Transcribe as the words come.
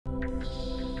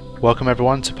Welcome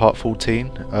everyone to part 14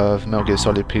 of Metal Gear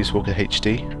Solid Peace Walker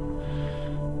HD.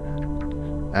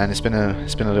 And it's been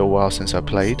a little while since I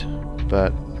played,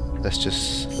 but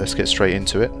let's get straight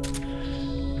into it.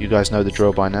 You guys know the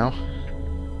drill by now.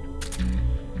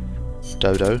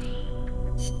 Dodo,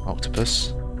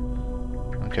 Octopus.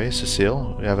 Okay,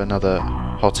 Cecile. We have another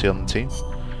hottie on the team,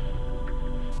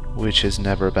 which is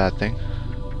never a bad thing.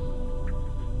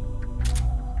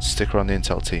 Sticker on the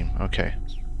intel team. Okay.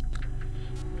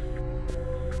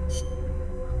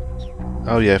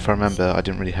 Oh yeah, if I remember, I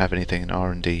didn't really have anything in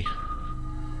R&D,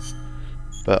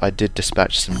 but I did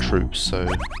dispatch some troops, so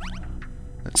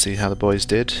let's see how the boys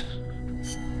did.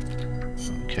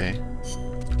 Okay,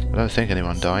 I don't think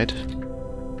anyone died,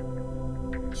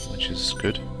 which is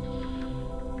good.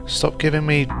 Stop giving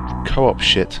me co-op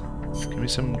shit. Give me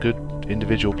some good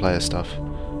individual player stuff.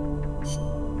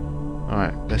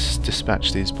 Alright, let's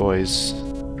dispatch these boys.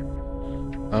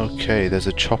 Okay, there's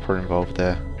a chopper involved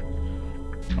there.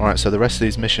 Alright, so the rest of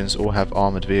these missions all have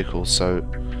armoured vehicles, so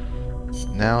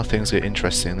now things get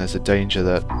interesting. There's a danger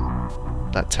that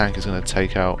that tank is going to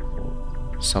take out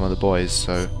some of the boys,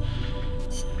 so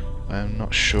I'm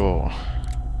not sure.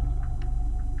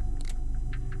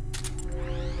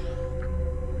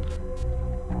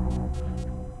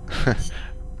 I'm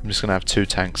just going to have two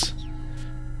tanks.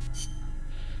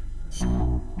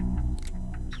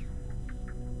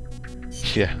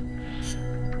 Yeah.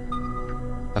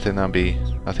 I think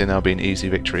that'll be an easy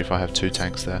victory if I have two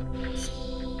tanks there.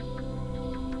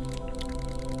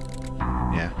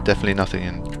 Yeah, definitely nothing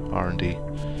in R&D.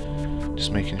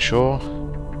 Just making sure.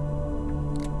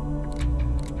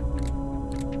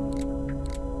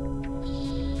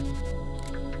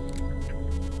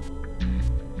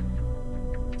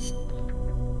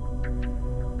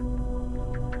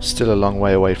 Still a long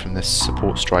way away from this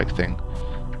support strike thing.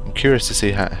 I'm curious to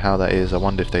see how that is. I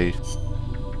wonder if they're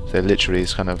literally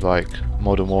is kind of like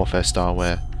Modern Warfare style,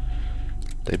 where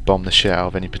they bomb the shit out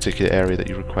of any particular area that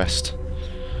you request.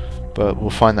 But we'll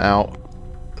find that out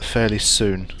fairly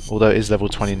soon, although it is level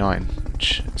 29,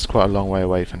 which is quite a long way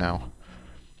away for now.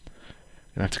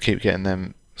 Gonna have to keep getting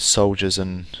them soldiers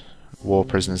and war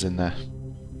prisoners in there.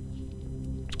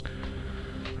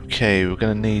 Okay, we're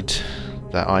gonna need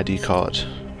that ID card.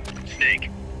 Snake,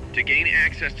 to gain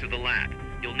access to the lab,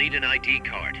 you'll need an ID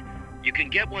card. You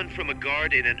can get one from a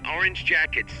guard in an orange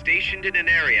jacket stationed in an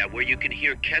area where you can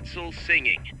hear Quetzal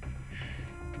singing.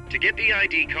 To get the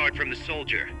ID card from the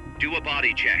soldier, do a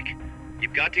body check.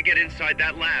 You've got to get inside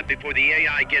that lab before the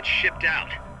AI gets shipped out.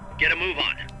 Get a move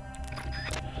on.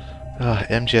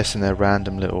 MGS and their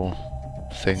random little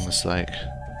things, like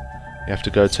you have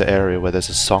to go to an area where there's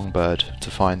a songbird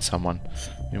to find someone.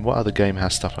 I mean, what other game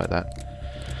has stuff like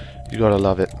that? You gotta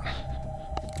love it.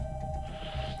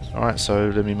 Alright, so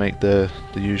let me make the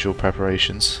usual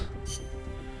preparations.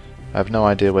 I have no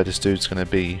idea where this dude's going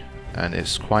to be, and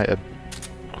it's quite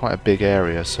a big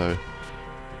area, so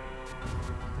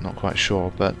not quite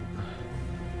sure, but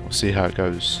we'll see how it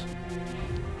goes.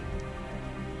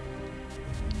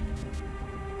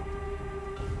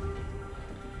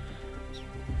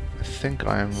 I think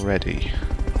I am ready.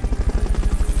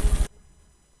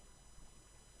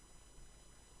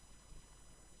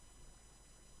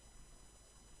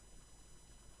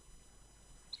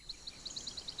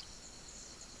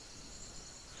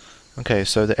 Okay,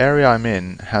 so the area I'm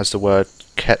in has the word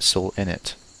Quetzal in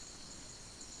it.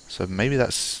 So maybe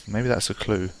that's a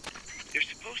clue. There's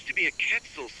supposed to be a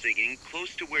Quetzal singing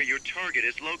close to where your target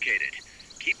is located.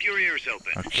 Keep your ears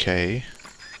open. Okay.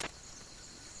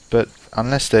 But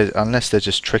unless they're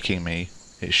just tricking me,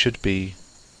 it should be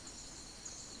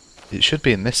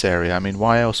in this area. I mean,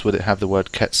 why else would it have the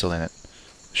word Quetzal in it?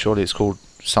 Surely it's called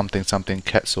something something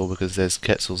Quetzal because there's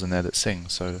Quetzals in there that sing,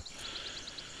 so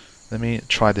let me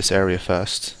try this area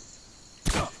first.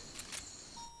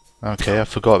 Okay, I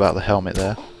forgot about the helmet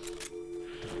there.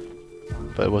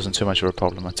 But it wasn't too much of a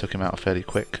problem, I took him out fairly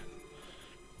quick.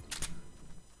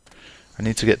 I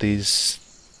need to get these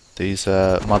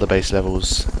mother base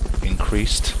levels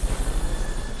increased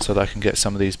so that I can get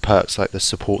some of these perks like the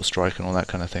support strike and all that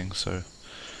kind of thing, so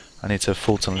I need to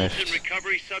Fulton lift.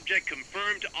 Recovery subject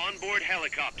confirmed onboard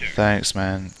helicopter. Thanks,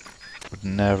 man. Would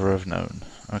never have known.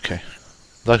 Okay.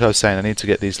 Like I was saying, I need to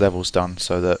get these levels done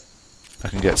so that I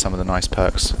can get some of the nice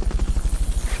perks.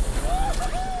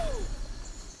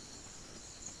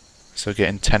 So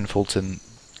getting 10 Fulton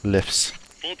lifts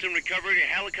Fulton recovery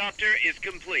helicopter is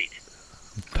complete.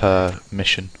 per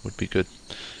mission would be good.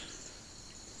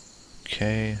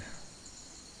 Okay.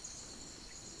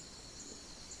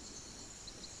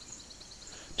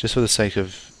 Just for the sake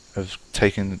of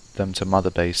taking them to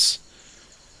Mother Base,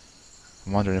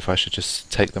 I'm wondering if I should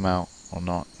just take them out or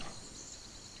not.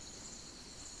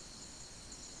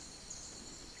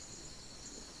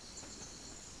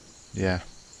 Yeah.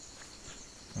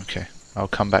 Okay. I'll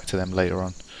come back to them later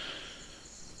on.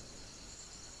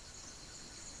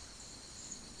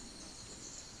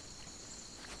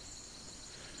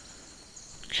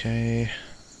 Okay.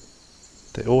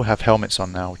 They all have helmets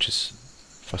on now, which is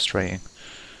frustrating.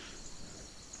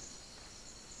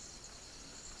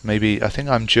 Maybe, I think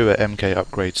I'm due at MK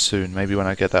upgrade soon. Maybe when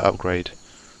I get that upgrade,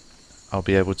 I'll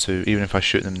be able to, even if I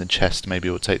shoot them in the chest, maybe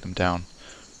it will take them down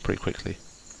pretty quickly.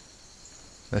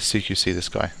 Let's CQC this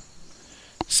guy.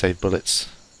 Save bullets.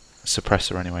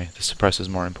 Suppressor anyway. The suppressor's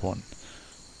more important.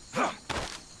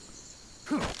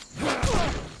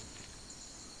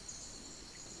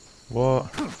 What?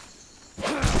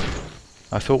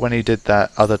 I thought when he did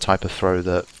that other type of throw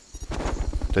that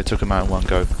they took him out in one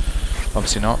go.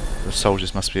 Obviously not. The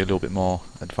soldiers must be a little bit more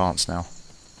advanced now.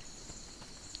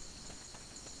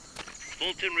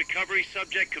 Fulton recovery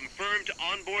subject confirmed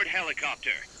onboard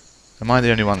helicopter. Am I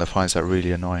the only one that finds that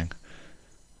really annoying?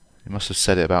 You must have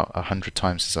said it about 100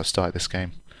 times since I started this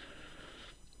game.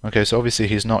 Okay, so obviously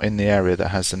he's not in the area that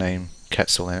has the name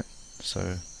Quetzal in it. So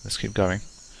let's keep going.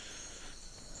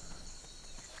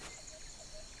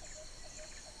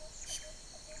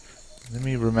 Let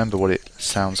me remember what it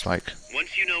sounds like.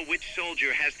 Once you know which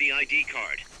soldier has the ID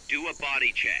card, do a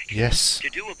body check. Yes. To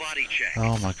do a body check.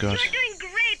 Oh my god. You're doing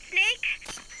great, Snake.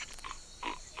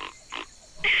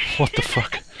 What the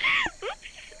fuck?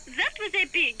 Oops, that was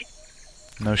epic.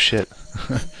 No shit.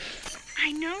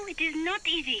 I know it is not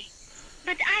easy,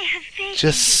 but I have faith.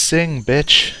 Just sing,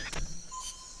 bitch.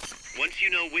 Once you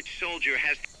know which soldier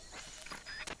has...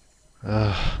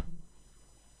 Ugh.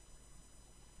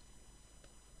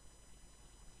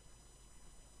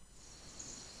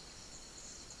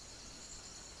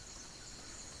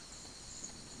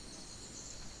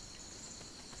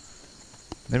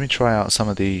 Let me try out some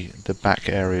of the back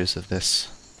areas of this.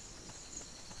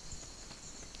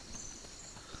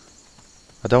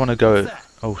 I don't want to go...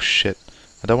 Oh shit.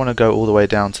 I don't want to go all the way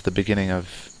down to the beginning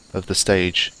of the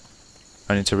stage,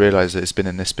 only to realise that it's been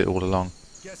in this bit all along.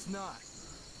 Guess not.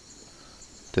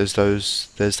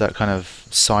 There's that kind of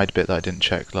side bit that I didn't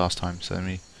check last time, so let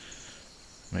me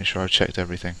make sure I've checked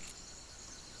everything.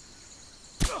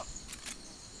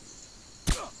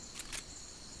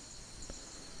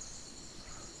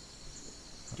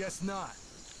 Guess not.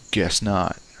 Guess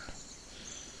not.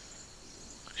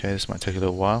 Okay, this might take a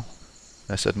little while.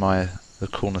 Let's admire the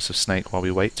coolness of Snake while we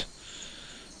wait.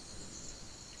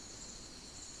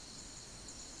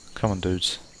 Come on,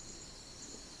 dudes.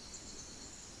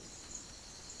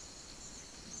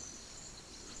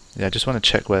 Yeah, I just want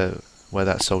to check where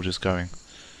that soldier's going.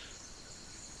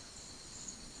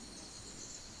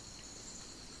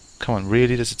 Come on,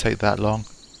 really? Does it take that long?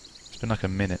 It's been like a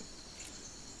minute.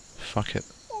 Fuck it.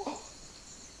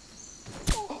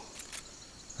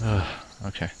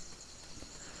 Okay.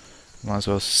 Might as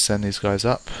well send these guys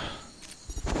up.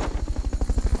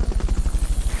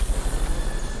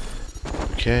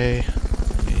 Okay.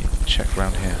 Let me check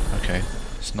around here. Okay.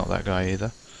 It's not that guy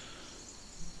either.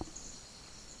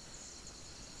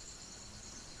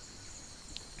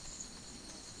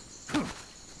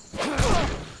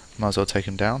 Might as well take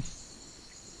him down.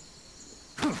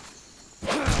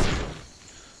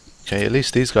 Okay, at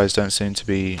least these guys don't seem to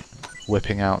be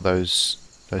whipping out those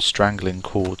strangling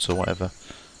cords or whatever.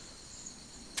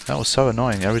 That was so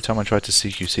annoying. Every time I tried to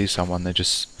CQC someone,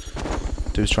 dude's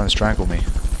trying to strangle me.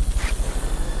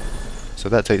 So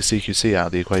that takes CQC out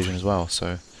of the equation as well,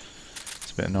 so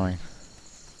it's a bit annoying.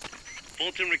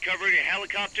 Fulton recovery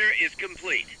helicopter is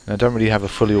complete. And I don't really have a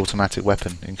fully automatic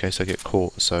weapon in case I get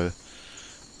caught, so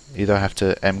either I have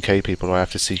to MK people or I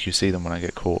have to CQC them when I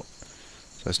get caught.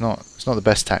 So it's not the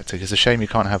best tactic. It's a shame you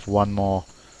can't have one more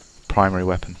primary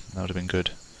weapon. That would have been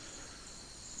good.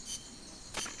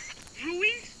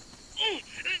 Ruins? Oh,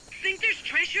 think there's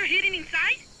treasure hidden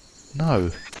inside?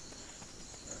 No.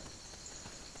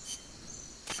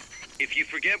 If you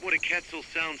forget what a Quetzal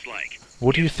sounds like...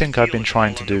 What do you think I've been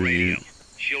trying to do, you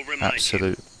She'll remind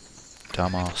absolute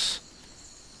dumbass?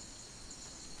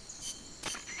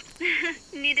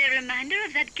 Need a reminder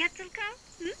of that Quetzal call?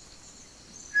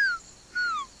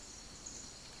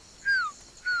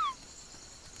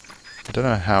 I don't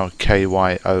know how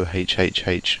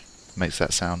KYOHHH makes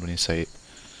that sound when you say it.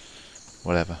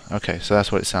 Whatever. Okay, so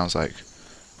that's what it sounds like.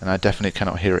 And I definitely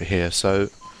cannot hear it here, so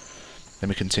let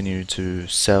me continue to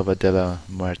Selva de la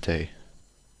Muerte.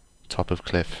 Top of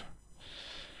cliff.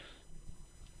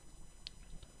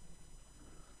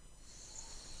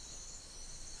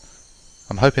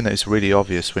 I'm hoping that it's really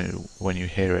obvious when you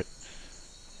hear it.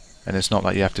 and it's not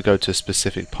like you have to go to a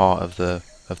specific part of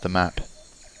the map.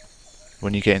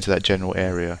 When you get into that general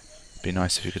area, it'd be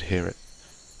nice if you could hear it.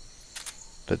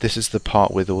 But this is the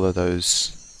part with all of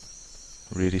those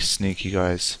really sneaky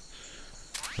guys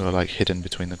who are like hidden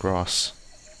between the grass.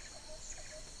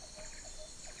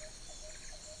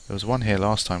 There was one here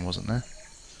last time, wasn't there?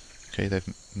 Okay, they've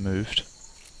moved.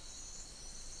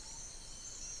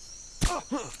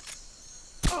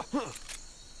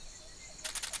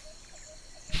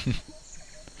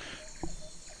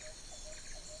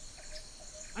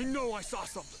 I know I saw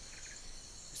something.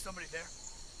 Is somebody there?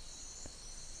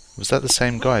 Was that the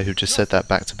same guy who just said that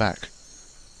back to back?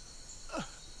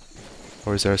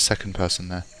 Or is there a second person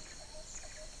there?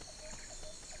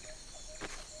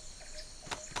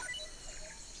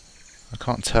 I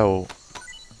can't tell.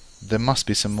 There must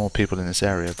be some more people in this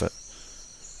area, but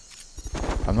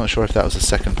I'm not sure if that was the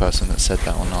second person that said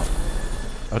that or not.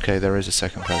 Okay, there is a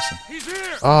second person.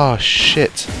 Oh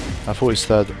shit! I thought he was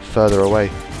further away.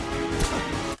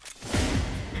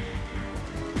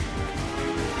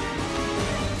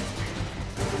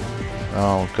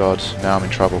 Oh god, now I'm in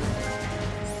trouble.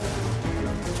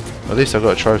 At least I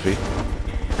got a trophy.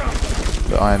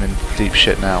 But I am in deep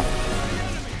shit now.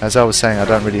 As I was saying, I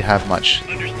don't really have much.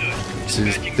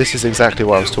 This is exactly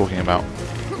what I was talking about.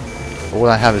 All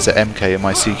I have is an MK in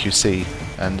my CQC,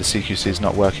 and the CQC is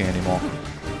not working anymore.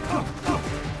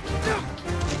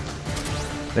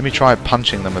 Let me try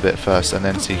punching them a bit first, and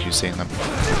then CQCing them.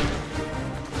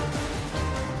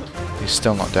 He's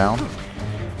still not down.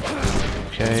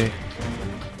 Okay.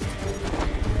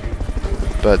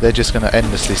 But they're just going to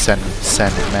endlessly send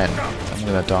men. I'm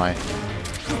going to die.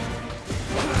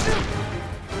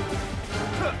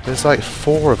 There's like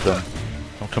 4 of them.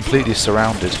 I'm completely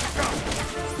surrounded.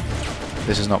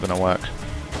 This is not going to work.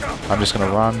 I'm just going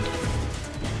to run.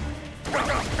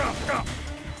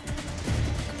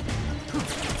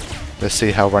 Let's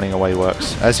see how running away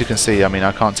works. As you can see, I mean,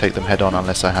 I can't take them head on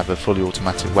unless I have a fully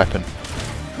automatic weapon.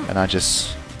 And I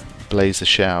just blaze the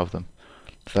shit out of them.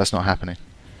 So that's not happening.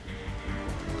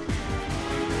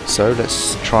 So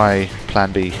let's try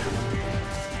plan B.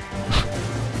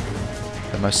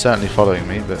 They're most certainly following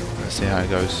me, but let's see how it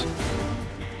goes.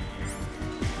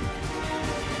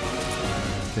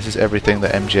 This is everything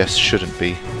that MGS shouldn't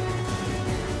be.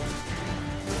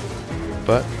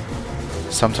 But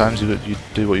sometimes you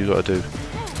do what you got to do.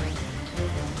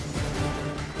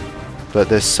 But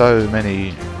there's so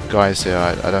many guys here,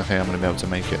 I don't think I'm going to be able to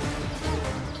make it.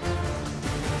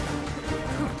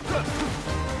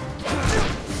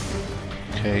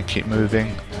 Okay, keep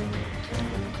moving.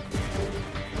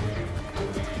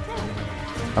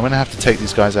 I'm going to have to take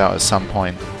these guys out at some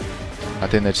point. I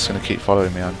think they're just going to keep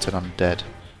following me until I'm dead.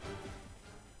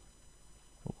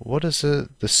 What does the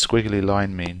squiggly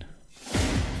line mean?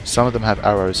 Some of them have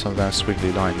arrows, some of them have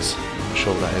squiggly lines. I'm not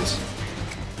sure what that is.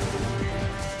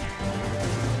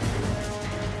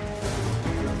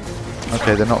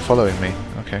 Okay, they're not following me.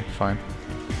 Okay, fine.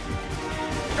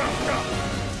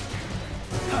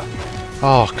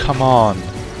 Oh, come on!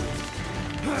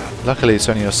 Luckily it's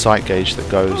only your sight gauge that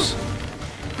goes.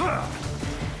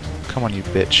 Come on, you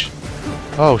bitch.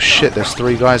 Oh shit, there's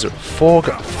 3 guys.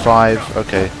 5.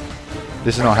 Okay.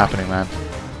 This is not happening, man.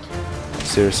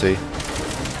 Seriously.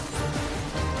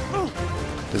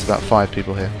 There's about 5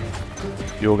 people here.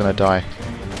 You're all gonna die.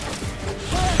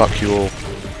 Fuck you all.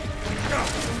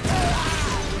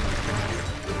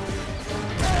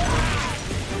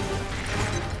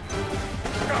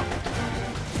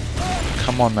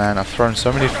 Come on, man. I've thrown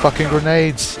so many fucking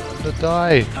grenades. I'm gonna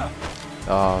die.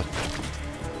 Oh.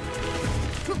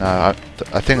 No,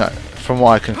 I think from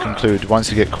what I can conclude, once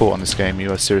you get caught on this game,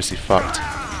 you are seriously fucked.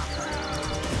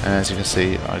 And as you can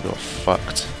see, I got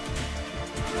fucked.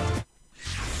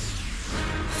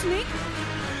 Snake?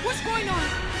 What's going on?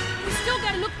 We still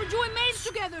gotta look for Joy Maze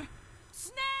together.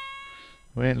 Snake!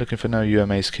 We ain't looking for no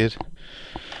UMAs, kid.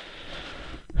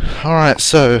 Alright,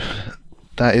 so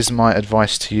that is my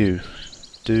advice to you.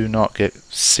 Do not get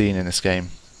seen in this game.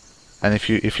 And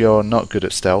if you're not good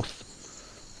at stealth,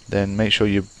 then make sure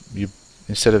you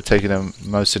instead of taking a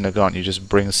Most Nagant, you just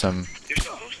bring some. There's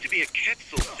supposed to be a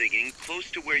Quetzal singing close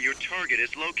to where your target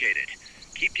is located.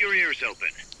 Keep your ears open.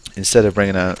 Instead of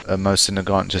bringing a Most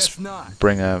Nagant, just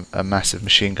bring a massive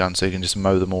machine gun so you can just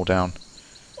mow them all down.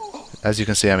 As you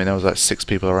can see, I mean, there was like 6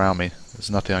 people around me.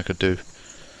 There's nothing I could do.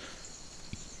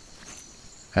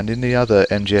 And in the other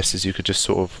MGSs, you could just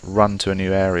sort of run to a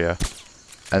new area,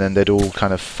 and then they'd all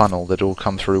kind of funnel. They'd all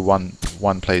come through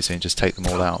one place, and you just take them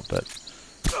all out. But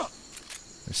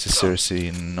this is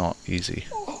seriously not easy.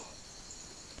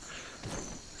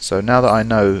 So now that I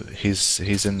know he's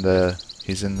in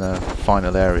he's in the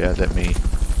final area, let me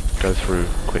go through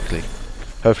quickly.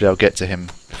 Hopefully I'll get to him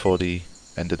before the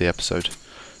end of the episode,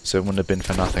 so it wouldn't have been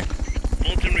for nothing.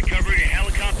 Fulton recovery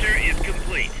helicopter is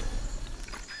complete.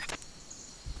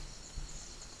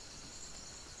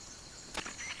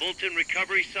 Fulton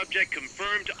recovery subject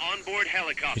confirmed onboard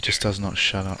helicopter. He just does not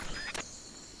shut up.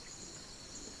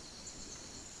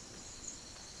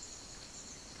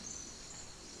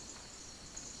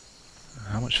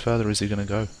 How much further is he going to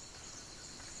go?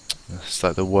 It's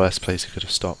like the worst place he could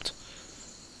have stopped.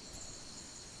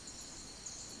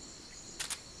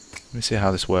 Let me see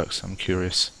how this works, I'm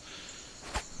curious.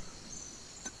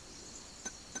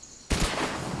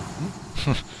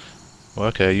 Well,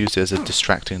 okay, I used it as a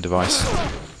distracting device.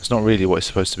 It's not really what it's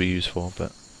supposed to be used for,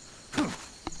 but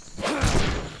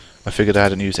I figured I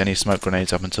hadn't used any smoke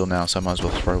grenades up until now, so I might as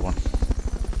well throw one.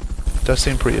 It does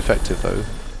seem pretty effective though.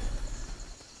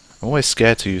 I'm always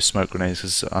scared to use smoke grenades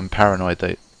because I'm paranoid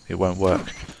that it won't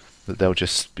work. That they'll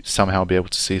just somehow be able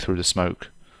to see through the smoke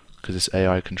because it's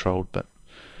AI controlled, but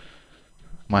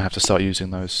might have to start using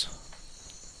those.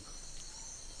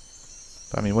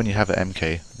 But, I mean, when you have an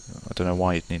MK, I don't know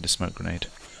why you'd need a smoke grenade.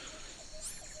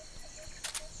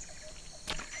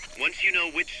 Once you know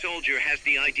which soldier has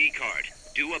the ID card,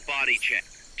 do a body check.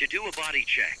 To do a body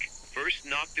check, first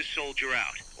knock the soldier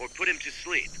out, or put him to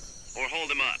sleep, or hold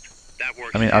him up. That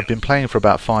works. I mean, too. I've been playing for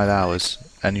about 5 hours,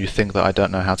 and you think that I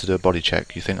don't know how to do a body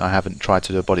check. You think I haven't tried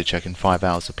to do a body check in 5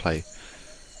 hours of play.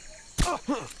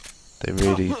 They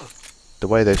really... The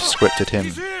way they've scripted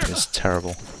him is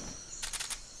terrible.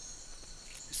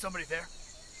 Is somebody there?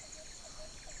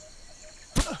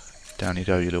 Down you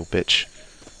go, you little bitch.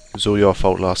 It was all your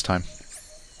fault last time.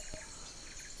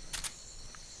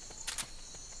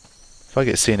 If I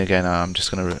get seen again, I'm just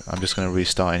gonna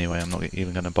restart anyway. I'm not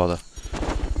even gonna bother.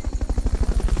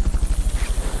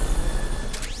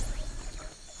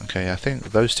 Okay, I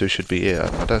think those two should be it.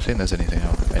 I don't think there's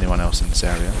anyone else in this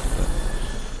area. But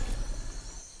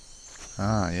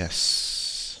ah,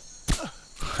 yes.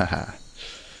 Haha.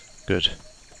 Good.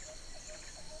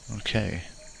 Okay.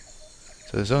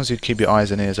 So as long as you keep your eyes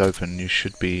and ears open, you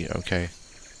should be okay.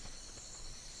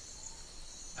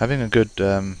 Having a good,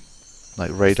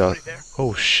 like radar...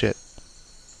 Oh shit.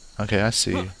 Okay, I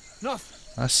see you.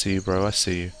 I see you, bro, I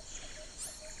see you.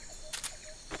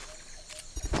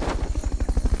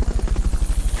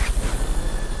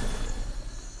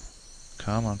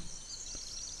 Come on.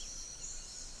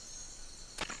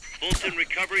 Fulton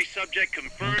recovery subject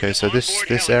confirmed. Okay, so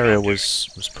this area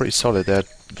was pretty solid. They had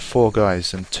 4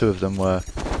 guys, and 2 of them were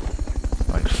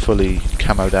like fully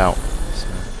camoed out. So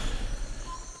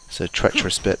it's a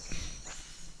treacherous bit.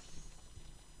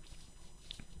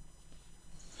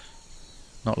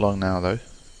 Not long now, though.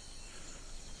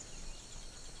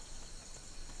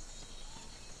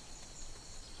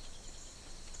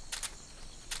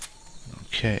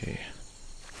 Okay.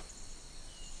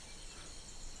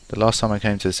 The last time I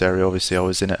came to this area, obviously I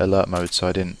was in alert mode,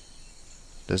 so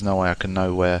there's no way I can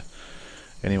know where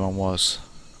anyone was.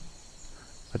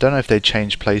 I don't know if they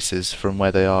change places from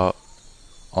where they are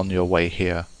on your way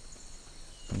here.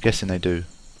 I'm guessing they do.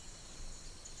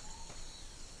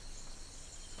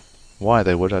 Why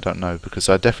they would, I don't know, because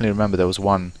I definitely remember there was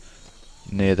one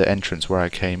near the entrance where I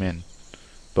came in.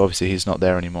 But obviously he's not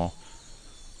there anymore.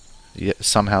 Yet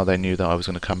somehow they knew that I was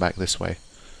going to come back this way.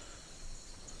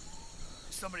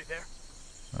 Somebody there?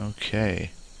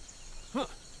 Okay. Huh,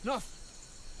 nothing.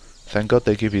 Thank God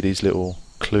they give you these little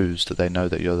clues that they know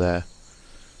that you're there.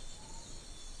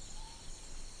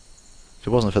 If it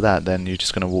wasn't for that, then you're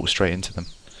just going to walk straight into them.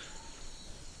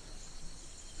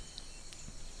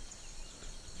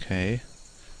 Okay.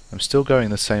 I'm still going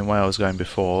the same way I was going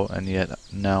before, and yet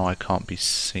now I can't be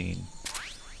seen.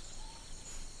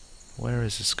 Where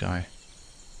is this guy?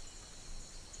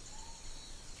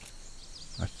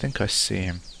 I think I see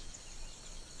him.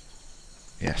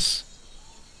 Yes.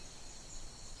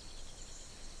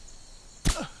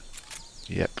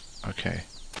 Yep, okay.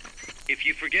 If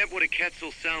you forget what a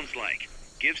Quetzal sounds like,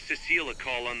 give Cecile a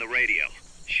call on the radio.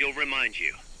 She'll remind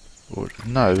you. Well,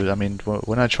 no, I mean,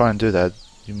 when I try and do that,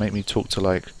 you make me talk to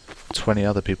like 20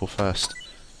 other people first.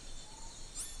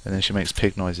 And then she makes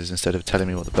pig noises instead of telling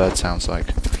me what the bird sounds like.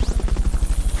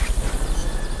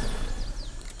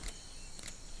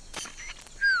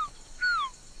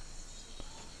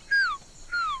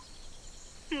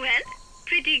 Well,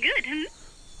 pretty good, hmm?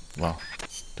 Well,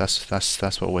 that's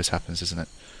what always happens, isn't it?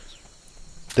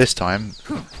 This time,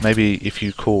 maybe if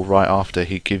you call right after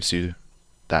he gives you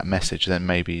that message, then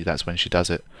maybe that's when she does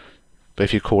it. But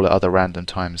if you call at other random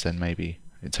times, then maybe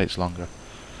it takes longer.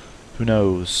 Who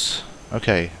knows?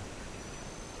 Okay.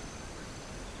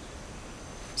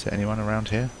 Is there anyone around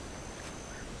here?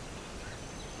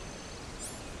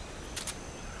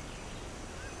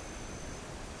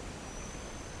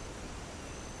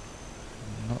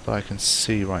 Not that I can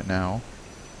see right now.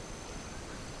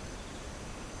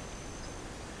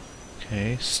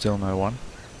 Okay, still no one.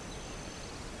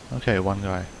 Okay, one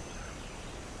guy.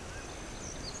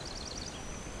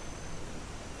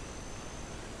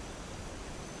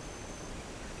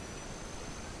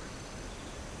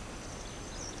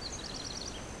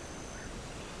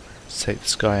 Let's take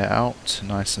this guy out,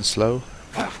 nice and slow.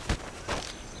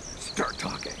 Start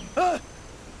talking.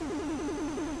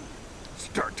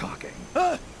 Start talking.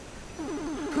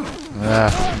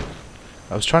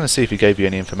 I was trying to see if he gave you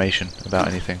any information about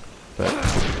anything, but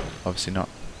obviously not.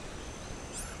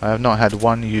 I have not had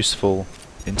one useful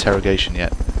interrogation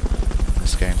yet in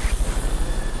this game.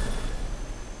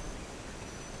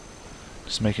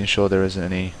 Just making sure there isn't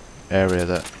any area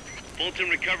that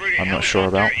I'm not sure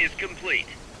about. Is complete.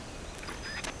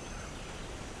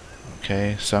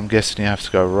 Okay, so I'm guessing you have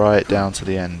to go right down to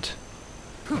the end,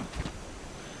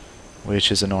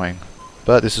 which is annoying.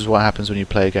 But this is what happens when you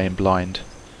play a game blind.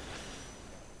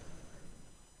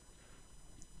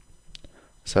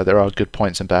 So there are good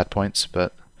points and bad points,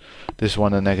 but this is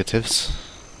one of the negatives.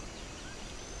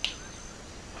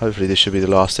 Hopefully this should be the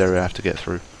last area I have to get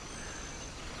through.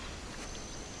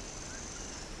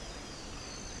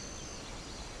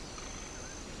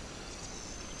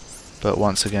 But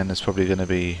once again, there's probably going to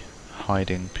be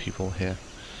hiding people here.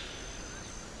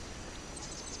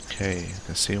 Okay, I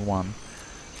can see one.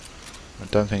 I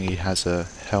don't think he has a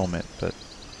helmet, but...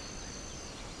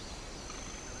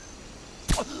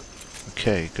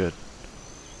 Okay, good.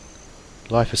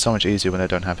 Life is so much easier when they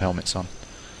don't have helmets on.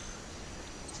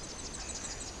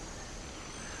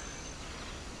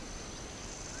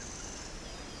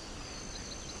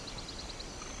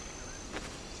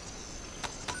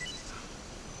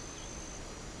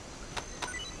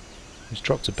 He's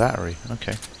dropped a battery,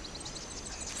 okay.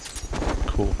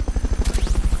 Cool.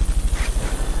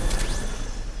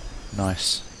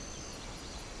 Nice.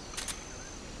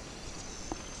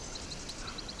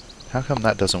 How come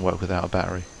that doesn't work without a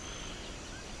battery?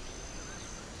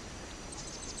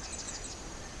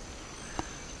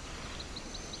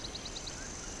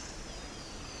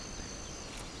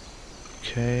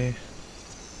 Okay.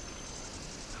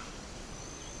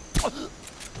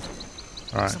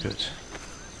 Alright, good.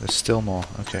 There's still more,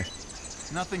 okay.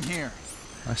 Nothing here.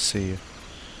 I see you.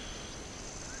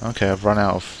 Okay, I've run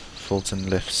out of Fulton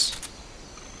lifts.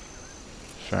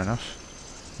 Fair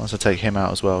enough. Once I take him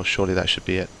out as well, surely that should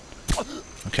be it.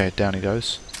 Okay, down he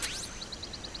goes.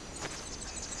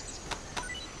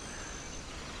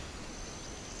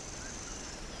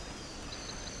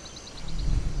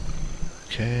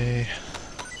 Okay.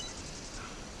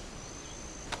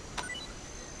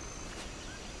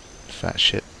 Fat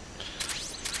shit.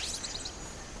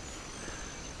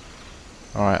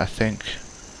 Alright, I think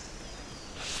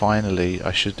finally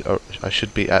I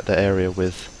should be at the area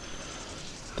with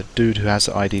the dude who has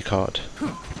the ID card.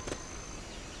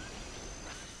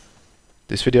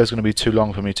 This video is going to be too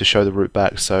long for me to show the route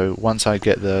back, so once I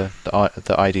get the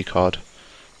ID card,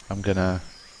 I'm gonna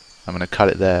cut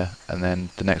it there, and then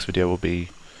the next video will be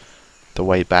the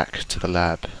way back to the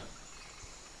lab.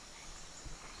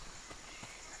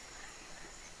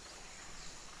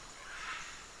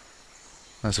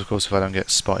 That's of course if I don't get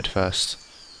spotted first.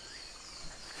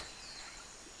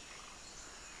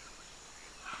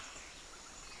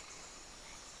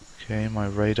 Okay, my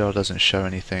radar doesn't show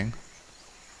anything.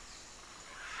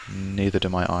 Neither do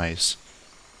my eyes.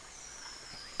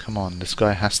 Come on, this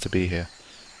guy has to be here.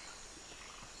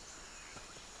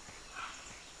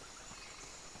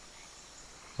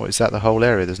 What, is that the whole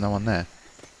area? There's no one there?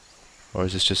 Or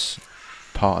is this just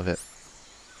part of it?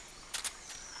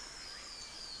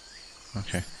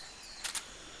 Okay.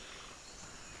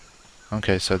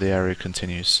 Okay, so the area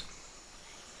continues.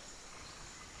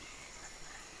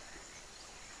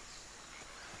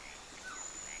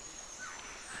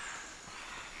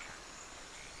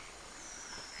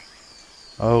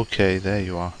 Okay, there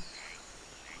you are.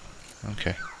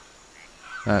 Okay.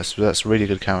 That's really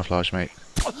good camouflage, mate.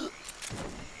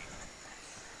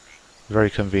 Very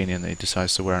convenient that he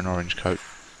decides to wear an orange coat.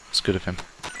 It's good of him.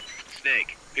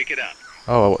 Snake, pick it up.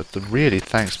 Oh, really?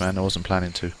 Thanks, man. I wasn't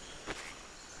planning to.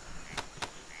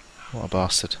 What a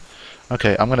bastard.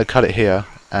 Okay, I'm going to cut it here,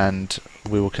 and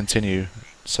we will continue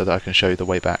so that I can show you the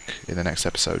way back in the next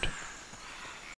episode.